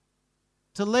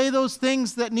to lay those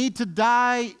things that need to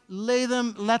die,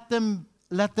 let them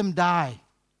die,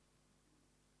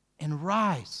 and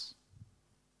rise.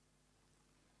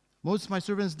 Moses, my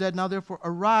servant, is dead. Now therefore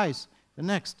arise. The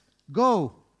next,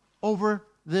 go over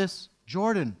this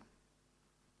Jordan.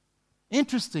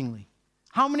 Interestingly,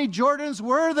 how many Jordans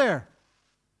were there?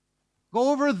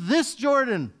 Go over this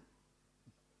Jordan.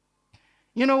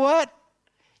 You know what?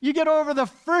 You get over the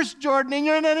first Jordan and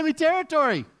you're in enemy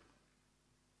territory.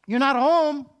 You're not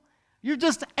home. You've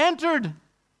just entered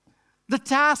the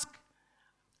task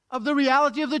of the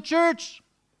reality of the church.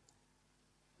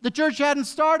 The church hadn't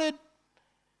started,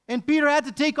 and Peter had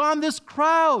to take on this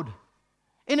crowd.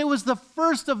 And it was the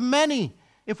first of many.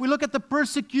 If we look at the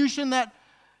persecution that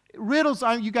riddles,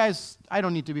 you guys, I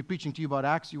don't need to be preaching to you about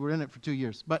Acts. You were in it for 2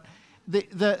 years. But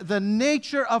the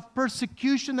nature of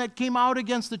persecution that came out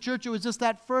against the church, it was just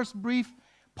that first brief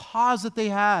pause that they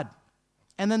had.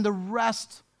 And then the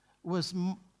rest was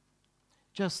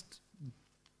just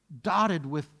dotted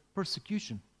with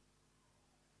persecution.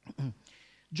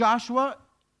 Joshua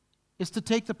is to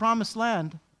take the promised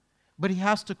land, but he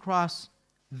has to cross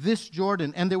this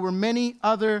Jordan. And there were many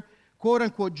other,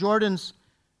 quote-unquote, Jordans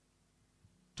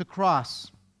to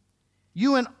cross.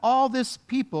 You and all this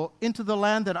people into the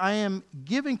land that I am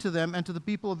giving to them and to the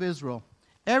people of Israel.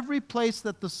 Every place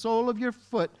that the sole of your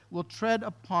foot will tread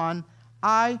upon,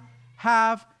 I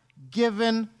have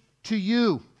given to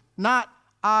you. Not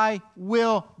I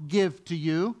will give to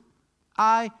you.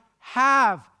 I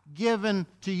have given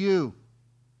to you.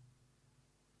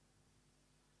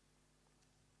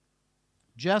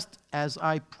 Just as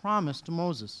I promised to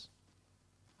Moses.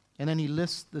 And then he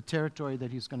lists the territory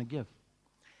that he's going to give.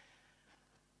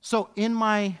 So in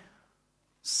my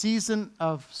season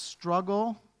of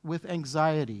struggle with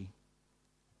anxiety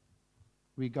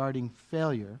regarding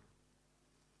failure,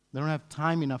 I don't have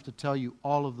time enough to tell you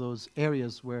all of those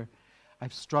areas where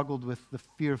I've struggled with the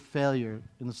fear of failure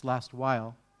in this last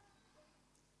while.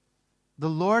 The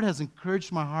Lord has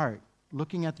encouraged my heart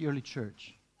looking at the early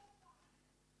church,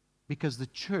 because the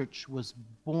church was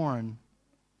born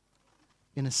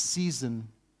in a season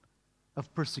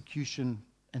of persecution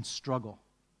and struggle.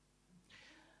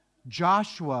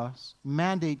 Joshua's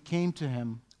mandate came to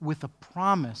him with a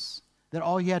promise that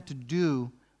all he had to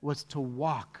do was to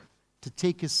walk, to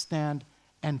take his stand,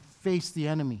 and face the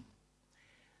enemy.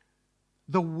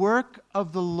 The work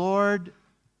of the Lord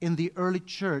in the early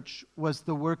church was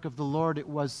the work of the Lord. It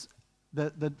was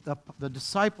the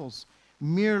disciples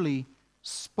merely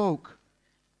spoke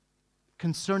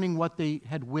concerning what they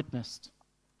had witnessed.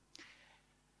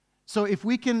 So if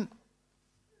we can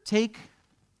take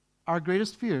our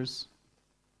greatest fears,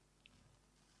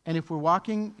 and if we're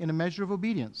walking in a measure of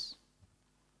obedience,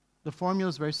 the formula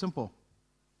is very simple.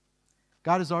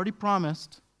 God has already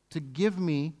promised to give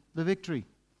me the victory.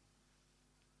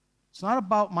 It's not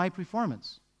about my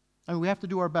performance. I mean, we have to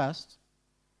do our best.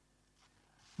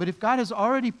 But if God has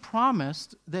already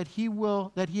promised that He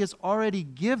has already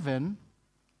given,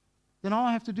 then all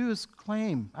I have to do is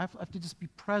claim. I have to just be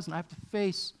present. I have to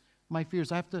face my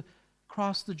fears. I have to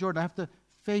cross the Jordan. I have to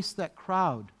face that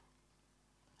crowd.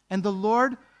 And the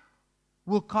Lord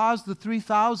will cause the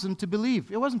 3,000 to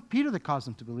believe. It wasn't Peter that caused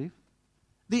them to believe.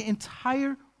 The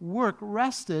entire work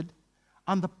rested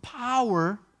on the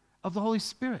power of the Holy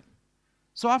Spirit.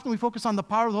 So often we focus on the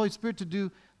power of the Holy Spirit to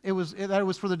do, that it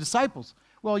was for the disciples.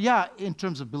 Well, yeah, in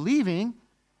terms of believing,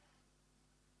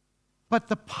 but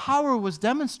the power was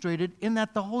demonstrated in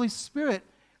that the Holy Spirit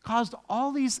caused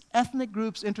all these ethnic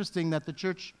groups. Interesting that the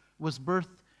church was birthed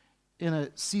in a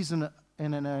season,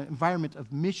 in an environment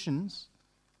of missions,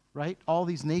 right? All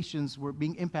these nations were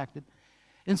being impacted.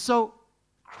 And so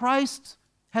Christ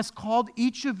has called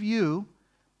each of you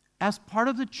as part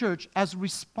of the church, as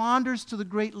responders to the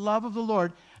great love of the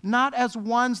Lord, not as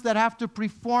ones that have to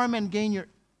perform and gain your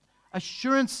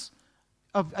assurance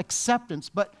of acceptance,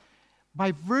 but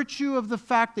by virtue of the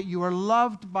fact that you are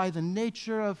loved by the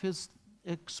nature of His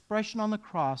expression on the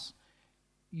cross,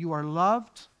 you are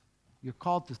loved, you're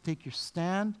called to take your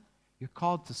stand, you're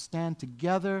called to stand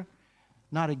together,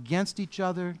 not against each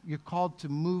other, you're called to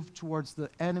move towards the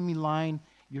enemy line,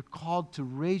 you're called to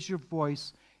raise your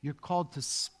voice, you're called to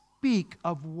speak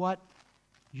of what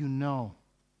you know.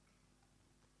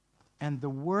 And the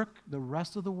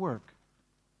rest of the work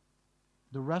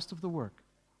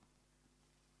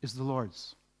is the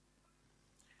Lord's.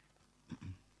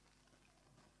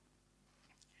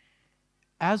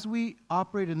 As we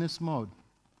operate in this mode,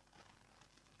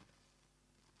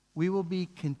 we will be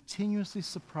continuously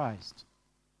surprised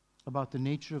about the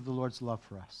nature of the Lord's love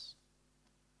for us,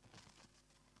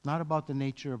 not about the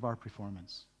nature of our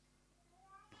performance.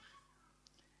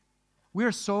 We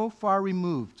are so far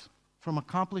removed from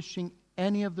accomplishing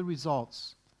any of the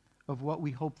results of what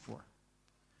we hope for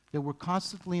that we're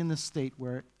constantly in this state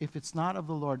where if it's not of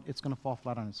the Lord, it's going to fall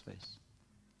flat on its face.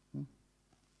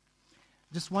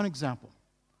 Just one example.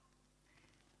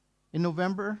 In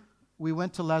November, we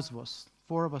went to Lesbos.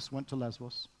 4 of us went to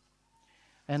Lesbos.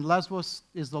 And Lesbos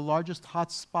is the largest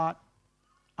hot spot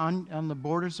on the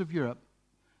borders of Europe,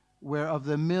 where of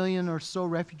the 1 million or so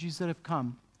refugees that have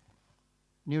come,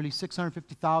 nearly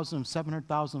 650,000,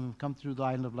 700,000 have come through the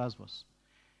island of Lesbos.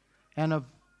 And of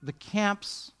the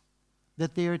camps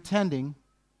that they are attending,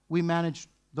 we managed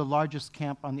the largest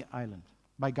camp on the island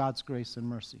by God's grace and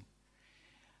mercy.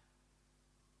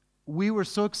 We were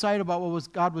so excited about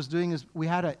what God was doing. Is we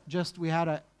had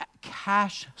a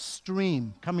cash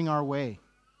stream coming our way,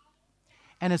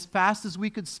 and as fast as we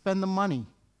could spend the money,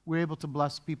 we were able to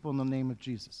bless people in the name of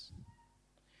Jesus.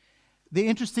 The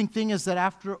interesting thing is that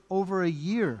after over a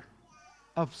year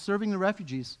of serving the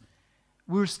refugees,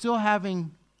 we were still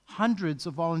having hundreds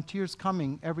of volunteers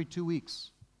coming every 2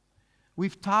 weeks.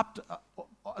 We've topped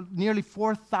nearly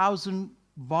 4,000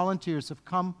 volunteers have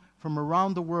come from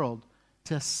around the world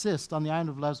to assist on the island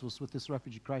of Lesbos with this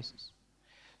refugee crisis.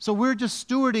 So we're just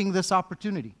stewarding this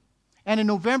opportunity. And in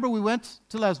November, we went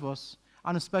to Lesbos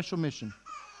on a special mission.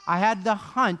 I had the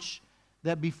hunch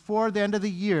that before the end of the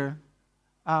year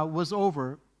was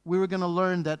over, we were going to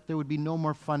learn that there would be no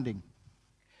more funding.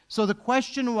 So the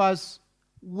question was,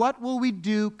 what will we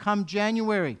do come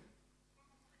January?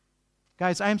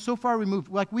 Guys, I am so far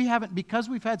removed. Because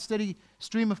we've had steady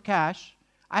stream of cash,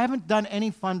 I haven't done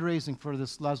any fundraising for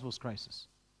this Lesbos crisis.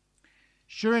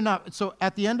 Sure enough, so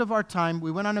at the end of our time,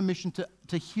 we went on a mission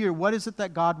to hear what is it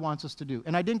that God wants us to do.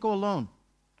 And I didn't go alone.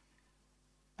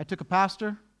 I took a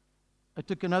pastor, I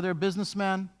took another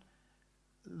businessman,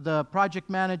 the project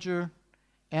manager,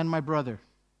 and my brother.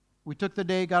 We took the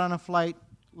day, got on a flight,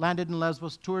 landed in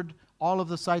Lesbos, toured all of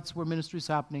the sites where ministry is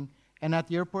happening, and at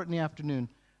the airport in the afternoon,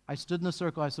 I stood in the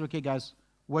circle. I said, okay, guys,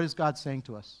 what is God saying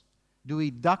to us? Do we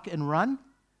duck and run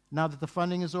now that the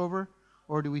funding is over,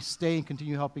 or do we stay and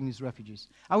continue helping these refugees?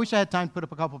 I wish I had time to put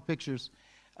up a couple of pictures.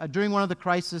 During one of the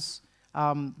crises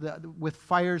with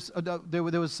fires, there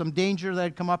was some danger that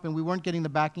had come up, and we weren't getting the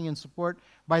backing and support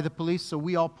by the police, so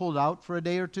we all pulled out for a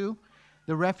day or two.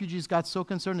 The refugees got so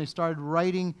concerned, they started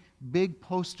writing big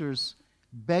posters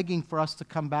begging for us to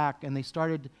come back, and they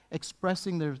started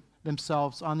expressing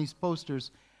themselves on these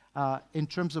posters in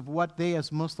terms of what they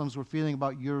as Muslims were feeling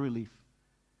about your relief.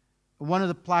 One of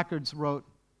the placards wrote,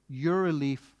 "Your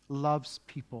relief loves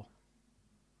people."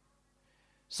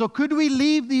 So could we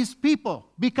leave these people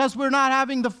because we're not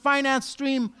having the finance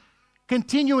stream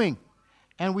continuing?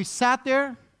 And we sat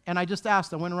there, and I just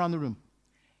asked, I went around the room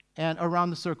and around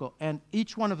the circle, and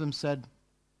each one of them said,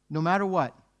 no matter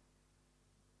what,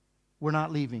 we're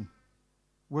not leaving.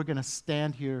 We're going to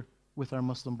stand here with our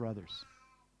Muslim brothers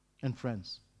and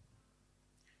friends.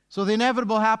 So the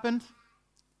inevitable happened.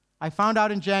 I found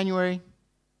out in January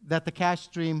that the cash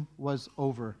stream was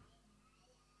over.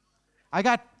 I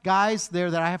got guys there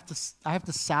that I have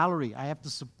to salary, I have to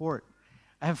support.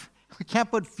 We can't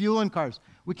put fuel in cars.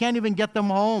 We can't even get them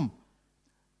home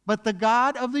But the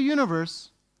God of the universe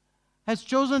has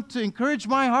chosen to encourage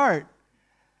my heart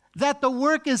that the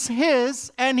work is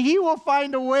His, and He will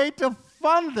find a way to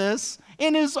fund this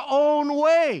in His own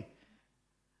way.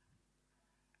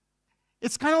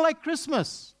 It's kind of like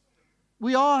Christmas.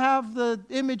 We all have the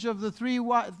image of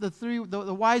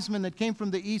the wise men that came from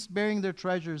the east bearing their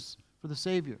treasures for the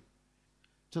Savior,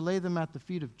 to lay them at the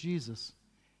feet of Jesus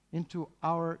into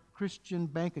our Christian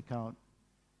bank account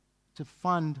to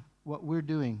fund what we're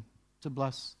doing to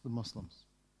bless the Muslims.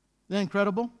 Isn't that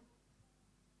incredible?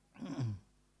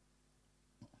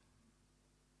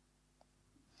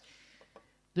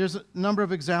 There's a number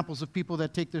of examples of people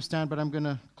that take their stand, but I'm going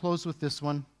to close with this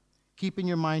one. Keep in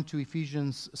your mind to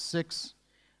Ephesians 6.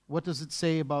 What does it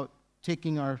say about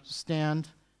taking our stand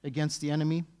against the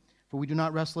enemy? For we do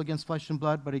not wrestle against flesh and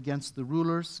blood, but against the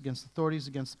rulers, against authorities,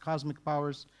 against the cosmic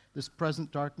powers, this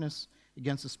present darkness,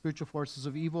 against the spiritual forces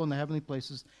of evil in the heavenly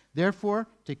places. Therefore,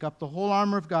 take up the whole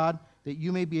armor of God, that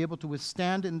you may be able to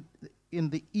withstand in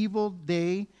the evil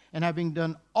day, and having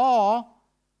done all,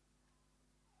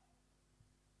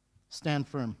 stand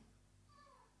firm.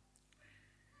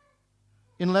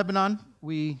 In Lebanon,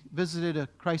 we visited a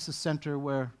crisis center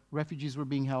where refugees were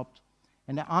being helped.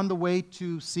 And on the way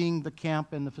to seeing the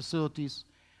camp and the facilities,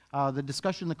 the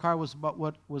discussion in the car was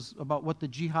about what the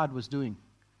jihad was doing.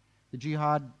 The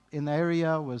jihad in the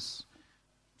area was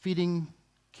feeding,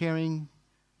 caring,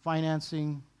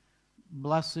 financing,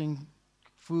 blessing,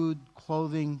 food,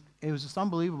 clothing. It was just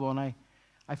unbelievable. And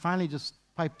I finally just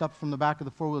piped up from the back of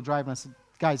the four-wheel drive and I said,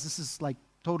 guys, this is like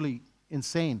totally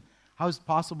insane. How is it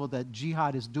possible that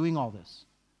jihad is doing all this?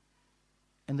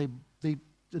 And the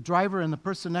driver and the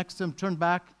person next to him turned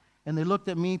back and they looked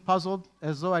at me puzzled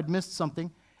as though I'd missed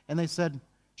something. And they said,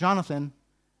 Johnathan,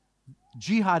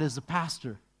 jihad is a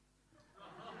pastor.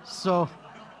 So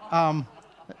I'm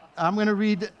going to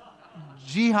read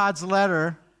jihad's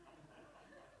letter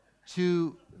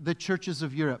to the churches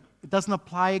of Europe. It doesn't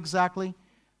apply exactly,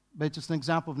 but it's just an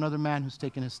example of another man who's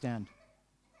taken his stand.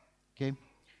 Okay?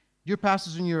 Dear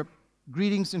pastors in Europe,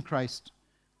 greetings in Christ.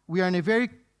 We are in a very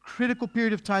critical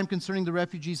period of time concerning the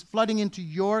refugees flooding into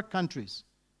your countries.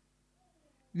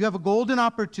 You have a golden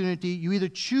opportunity. You either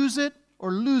choose it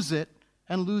or lose it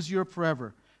and lose Europe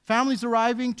forever. Families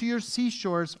arriving to your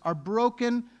seashores are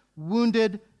broken,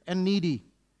 wounded, and needy.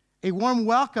 A warm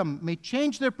welcome may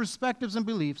change their perspectives and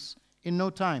beliefs in no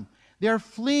time. They are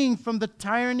fleeing from the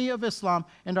tyranny of Islam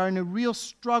and are in a real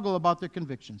struggle about their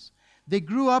convictions. They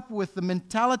grew up with the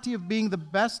mentality of being the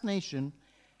best nation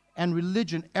and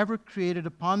religion ever created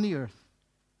upon the earth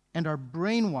and are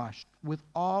brainwashed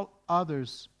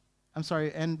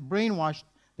brainwashed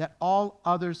that all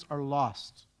others are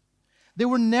lost. They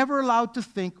were never allowed to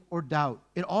think or doubt.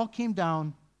 It all came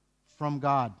down from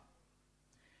God.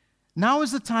 Now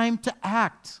is the time to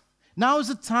act. Now is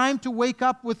the time to wake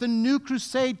up with a new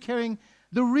crusade carrying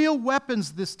the real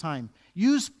weapons this time.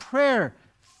 Use prayer,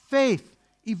 faith,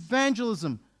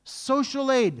 evangelism,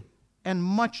 social aid, and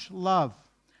much love.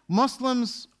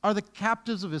 Muslims are the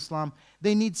captives of Islam.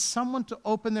 They need someone to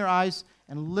open their eyes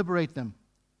and liberate them.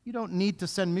 You don't need to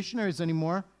send missionaries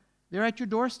anymore. They're at your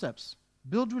doorsteps.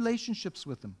 Build relationships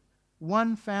with them,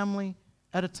 one family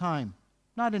at a time,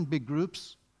 not in big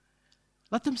groups.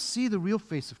 Let them see the real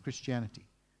face of Christianity,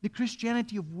 the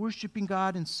Christianity of worshiping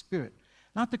God in spirit,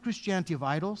 not the Christianity of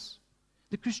idols,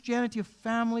 the Christianity of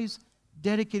families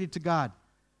dedicated to God,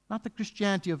 not the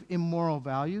Christianity of immoral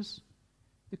values,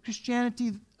 the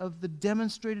Christianity of the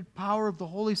demonstrated power of the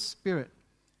Holy Spirit,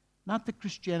 not the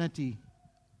Christianity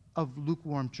of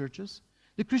lukewarm churches,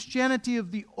 the Christianity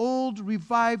of the old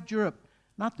revived Europe,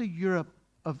 not the Europe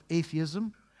of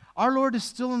atheism. Our Lord is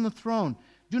still on the throne.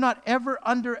 Do not ever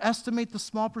underestimate the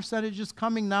small percentages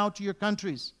coming now to your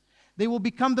countries. They will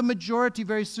become the majority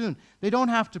very soon. They don't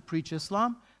have to preach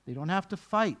Islam. They don't have to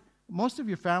fight. Most of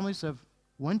your families have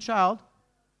one child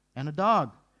and a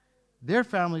dog. Their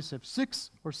families have 6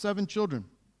 or 7 children.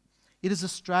 It is a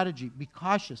strategy. Be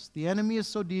cautious. The enemy is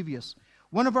so devious.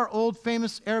 One of our old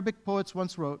famous Arabic poets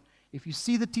once wrote, if you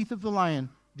see the teeth of the lion,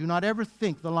 do not ever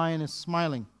think the lion is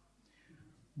smiling.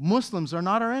 Muslims are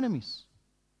not our enemies.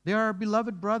 They are our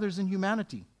beloved brothers in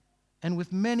humanity and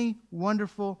with many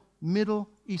wonderful Middle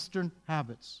Eastern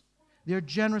habits. They are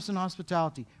generous in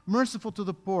hospitality, merciful to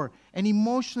the poor, and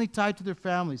emotionally tied to their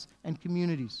families and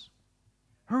communities.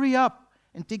 Hurry up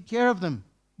and take care of them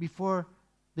before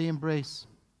they embrace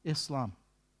Islam.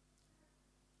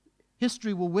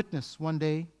 History will witness one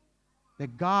day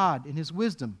that God, in His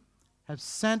wisdom, has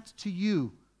sent to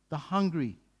you the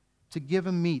hungry to give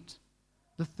him meat,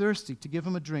 the thirsty to give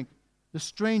him a drink, the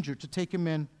stranger to take him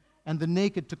in, and the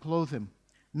naked to clothe him.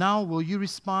 Now will you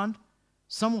respond?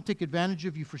 Some will take advantage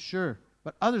of you for sure,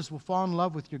 but others will fall in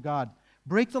love with your God.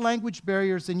 Break the language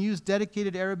barriers and use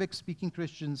dedicated Arabic-speaking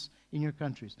Christians in your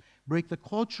countries. Break the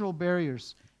cultural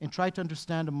barriers and try to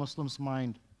understand a Muslim's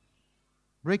mind.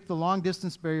 Break the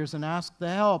long-distance barriers and ask the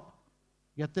help,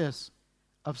 get this,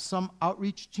 of some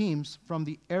outreach teams from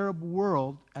the Arab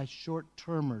world as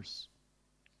short-termers.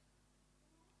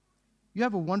 You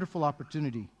have a wonderful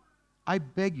opportunity. I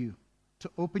beg you to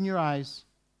open your eyes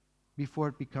before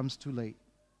it becomes too late.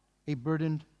 A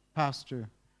burdened pastor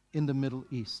in the Middle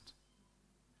East.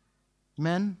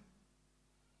 Men,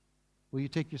 will you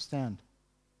take your stand?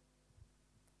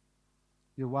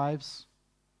 Your wives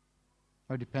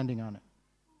are depending on it.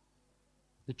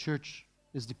 The church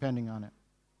is depending on it.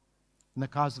 And the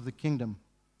cause of the kingdom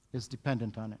is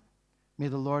dependent on it. May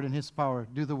the Lord in His power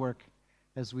do the work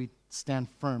as we stand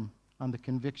firm on the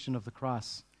conviction of the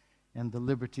cross and the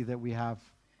liberty that we have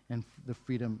and the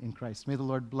freedom in Christ. May the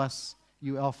Lord bless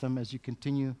you, Eltham, as you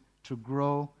continue to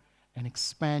grow and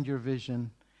expand your vision,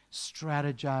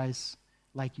 strategize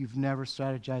like you've never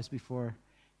strategized before,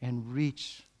 and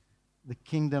reach the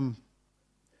kingdom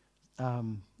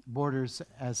borders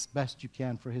as best you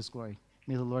can for His glory.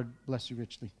 May the Lord bless you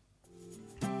richly.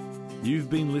 You've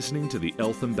been listening to the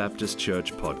Eltham Baptist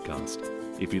Church podcast.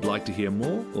 If you'd like to hear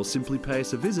more or simply pay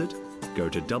us a visit, go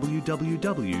to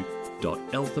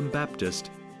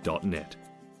www.elthambaptist.net.